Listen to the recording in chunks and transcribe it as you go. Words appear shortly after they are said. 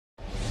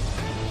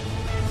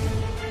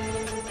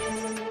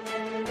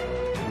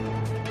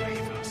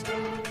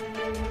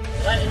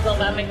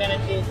Obama gonna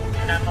do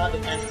stop all the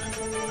guns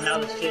and all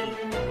the shooting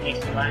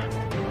nationwide?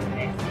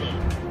 Let's see.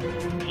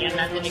 Yeah,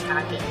 Natsumi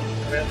Kato,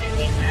 real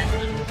big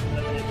national.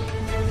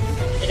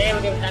 Today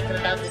we're going to be talking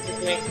about the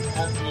situation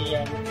of the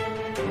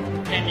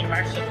pending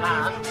martial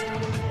law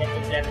that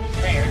is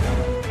declared.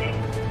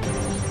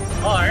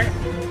 Or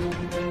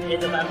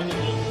is Obama going to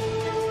be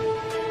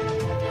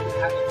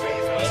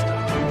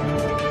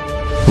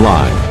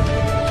live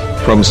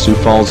from Sioux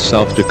Falls,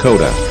 South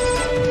Dakota.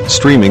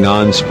 Streaming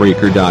on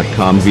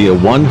Spreaker.com via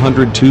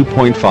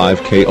 102.5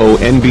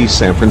 KONB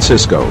San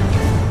Francisco.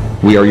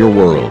 We are your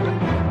world.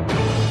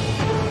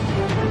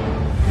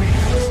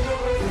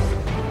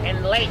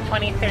 In late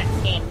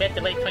 2013, mid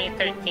to late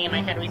 2013,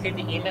 I had received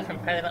an email from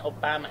President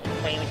Obama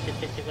explaining the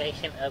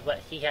situation of what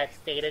he had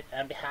stated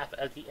on behalf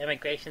of the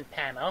immigration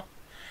panel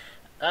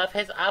of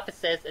his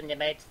offices in the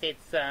United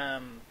States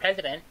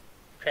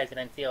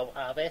presidential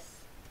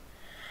office.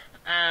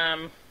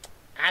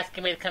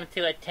 Asking me to come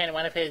to attend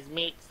one of his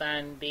meets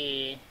on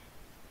the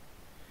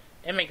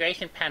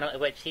immigration panel, of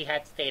which he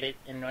had stated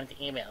in one of the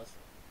emails.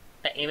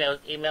 The email was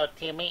emailed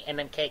to me, and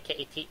then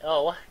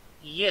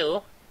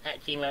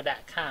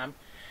KKATOU@gmail.com.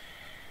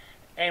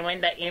 And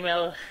when that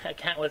email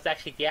account was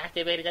actually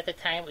deactivated at the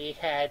time, we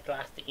had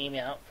lost the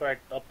email for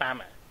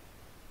Obama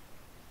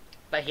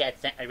that he had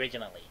sent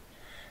originally.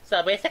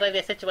 So basically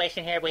the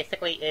situation here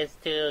basically is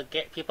to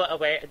get people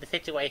aware of the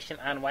situation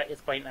on what is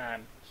going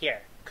on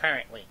here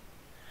currently.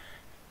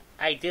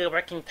 I do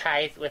working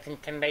ties within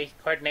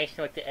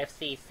coordination with the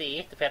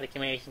FCC, the Federal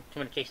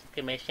Communications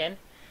Commission,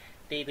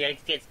 the United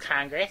States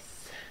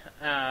Congress,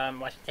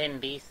 Washington,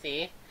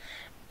 D.C.,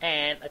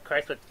 and of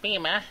course with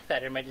FEMA,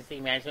 Federal Emergency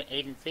Management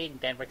Agency, in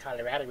Denver,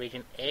 Colorado,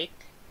 Region 8.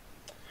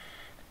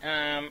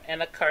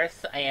 And of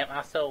course, I am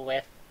also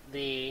with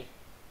the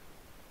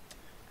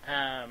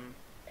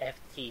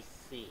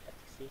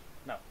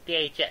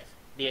DHS,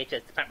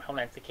 Department of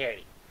Homeland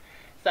Security.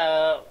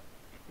 So,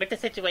 with the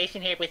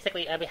situation here,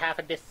 basically on behalf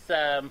of this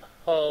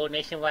whole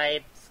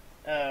nationwide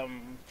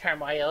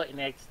turmoil in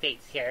the United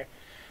States here,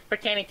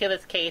 pertaining to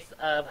this case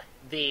of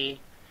the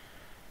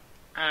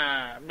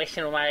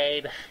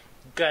nationwide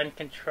gun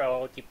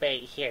control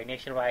debate here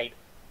nationwide,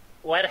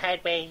 what I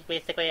had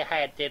basically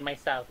did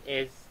myself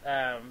is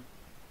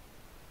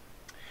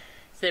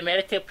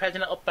submitted to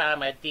President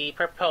Obama the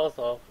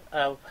proposal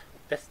of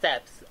the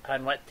steps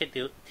on what to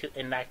do to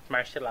enact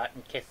martial law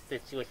in case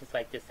situations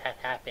like this have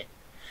happened.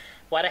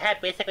 What I had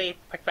basically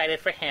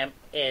provided for him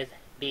is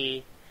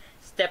the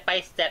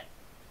step-by-step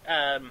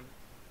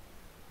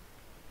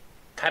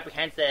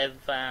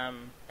comprehensive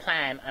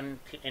plan on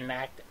to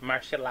enact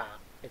martial law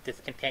if this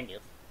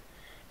continues,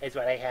 is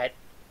what I had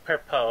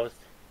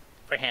proposed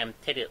for him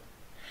to do.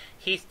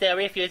 He still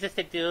refuses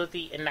to do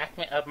the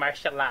enactment of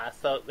martial law,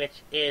 so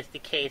which is the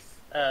case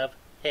of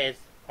his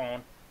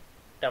own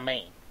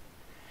domain.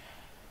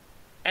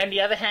 On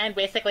the other hand,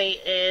 basically,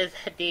 is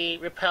the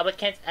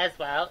Republicans as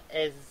well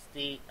as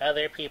the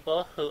other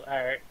people who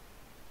are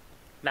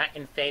not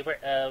in favor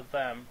of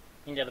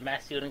the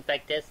mass shootings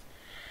like this.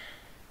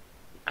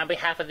 On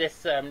behalf of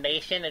this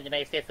nation, of the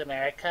United States of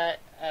America,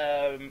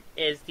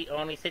 is the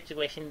only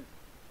situation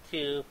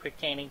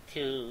pertaining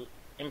to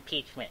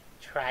impeachment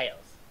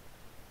trials.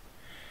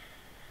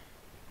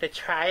 The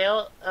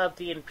trial of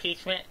the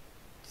impeachment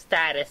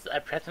status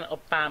of President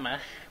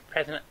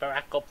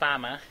Barack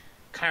Obama,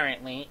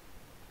 currently,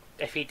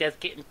 if he does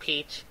get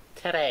impeached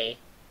today,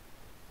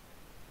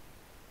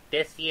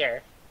 this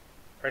year,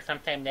 or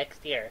sometime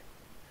next year,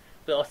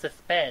 will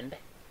suspend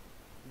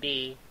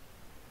the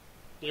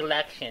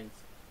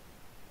elections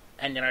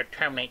and then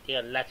terminate the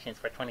elections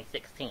for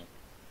 2016.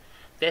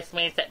 This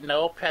means that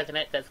no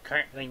president that's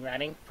currently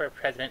running for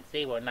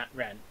presidency will not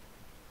run,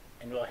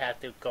 and will have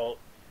to go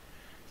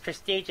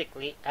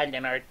strategically and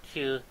then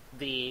to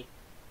the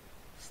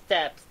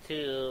steps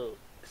to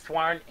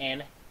sworn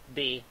in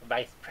the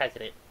Vice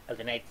President of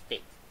the United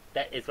States.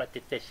 That is what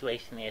the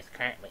situation is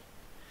currently.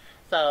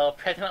 So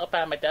President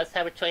Obama does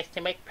have a choice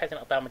to make.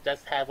 President Obama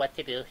does have what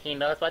to do. He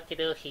knows what to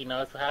do. He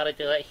knows how to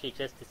do it. He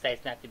just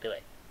decides not to do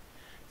it.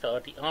 So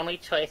the only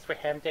choice for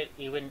him to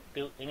even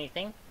do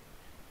anything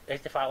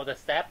is to follow the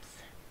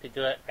steps, to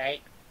do it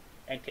right,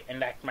 and to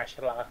enact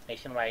martial law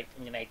nationwide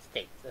in the United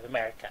States of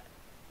America.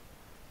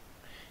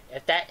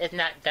 If that is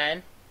not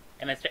done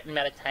in a certain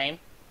amount of time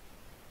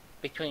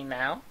between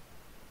now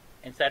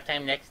and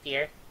sometime next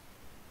year,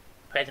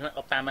 President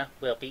Obama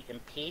will be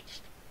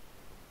impeached,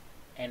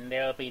 and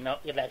there will be no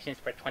elections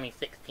for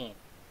 2016.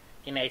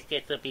 The United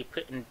States will be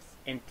put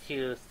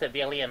into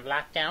civilian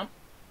lockdown,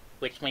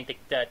 which means the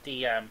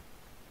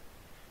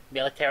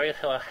military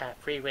will have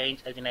free range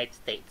of the United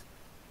States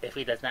if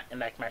he does not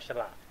enact martial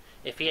law.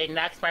 If he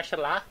enacts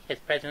martial law, his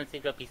presidency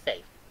will be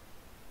safe.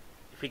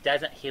 If he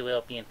doesn't, he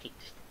will be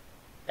impeached.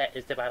 That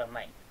is the bottom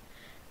line.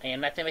 I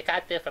am Natsumi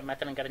Kato from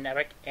Matanangata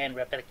Network and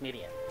Republic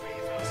Media.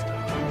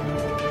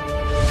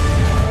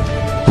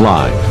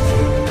 Live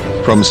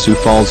from Sioux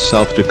Falls,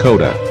 South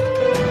Dakota.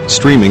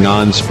 Streaming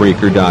on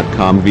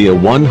Spreaker.com via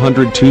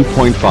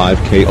 102.5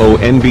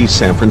 KONB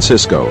San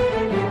Francisco.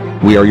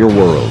 We are your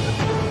world.